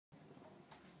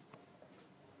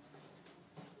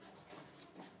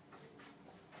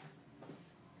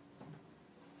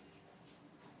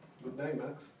night,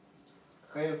 Max.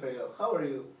 Hi Alfredo, how are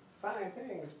you? Fine,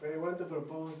 thanks. But I want to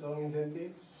propose some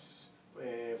incentives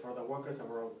for the workers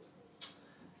abroad.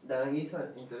 That is an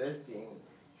interesting.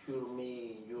 Show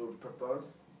me your purpose.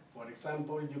 For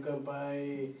example, you can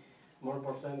buy more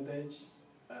percentage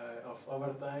of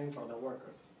overtime for the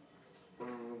workers.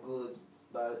 Good,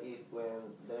 but if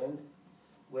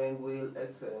when will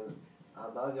excel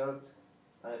a budget,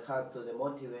 I have to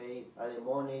demotivate the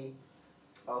money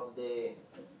of the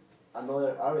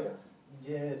another areas.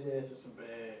 Yes,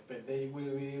 but they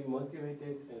will be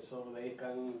motivated and so they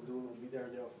can do better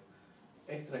job,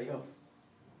 extra job.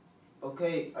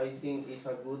 Okay, I think it's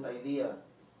a good idea.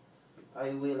 I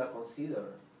will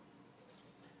consider.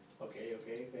 Okay,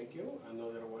 thank you.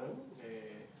 Another one.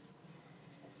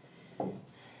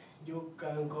 You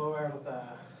can cover the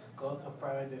cost of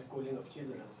private schooling of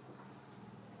children.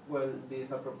 Well, this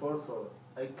is a proposal.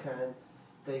 I can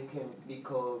take him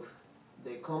because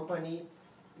the company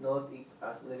not is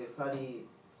as necessary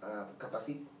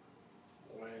capacity.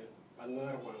 Well,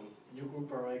 another one. You could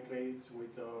provide credits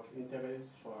with of interest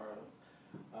for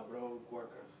abroad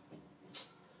workers.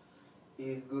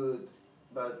 Is good,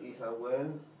 but it's a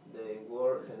when the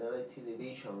work generality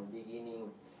division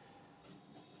beginning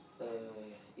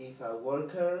is a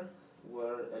worker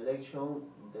where election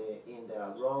in the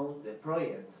around the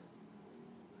project.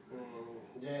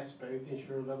 Yes, but it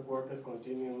ensures that workers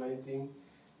continue maintaining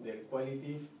their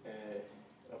quality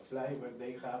of life that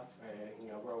they have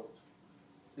in abroad.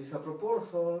 It's a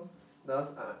proposal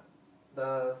that's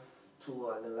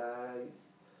to analyze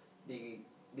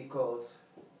because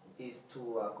it's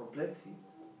too complexity.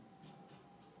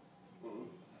 Mm,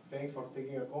 Thanks for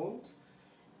taking account.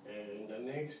 In the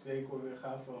next, they could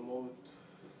have a mode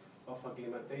of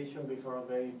acclimatization before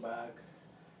they back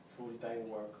full-time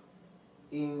work.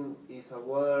 In is a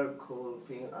work could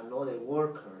find another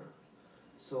worker.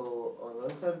 So on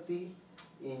uncertainty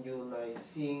in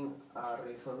unizing a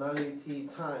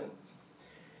reasonability time.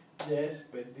 Yes,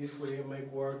 but this will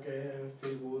make work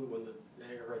feel good when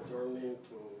they are returning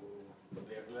to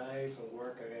their life and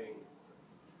work again.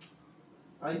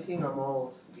 I think a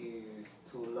month is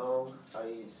too long.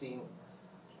 I think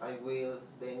I will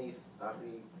then is a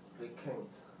recant.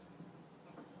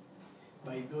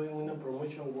 By doing a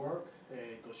promotion work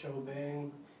to show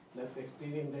them that the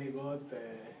experience they got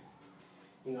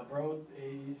in abroad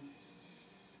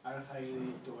are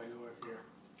highly to value here.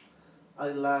 I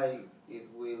like it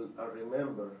will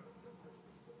remember.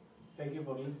 Thank you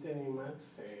for listening,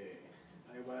 Max.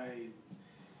 I buy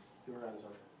your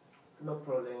answer. No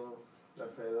problem,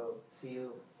 Alfredo. See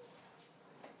you.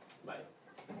 Bye.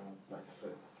 Bye,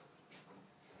 Alfredo.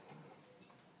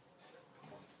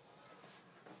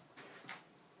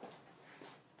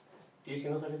 Y si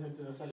no sales, ahorita sale.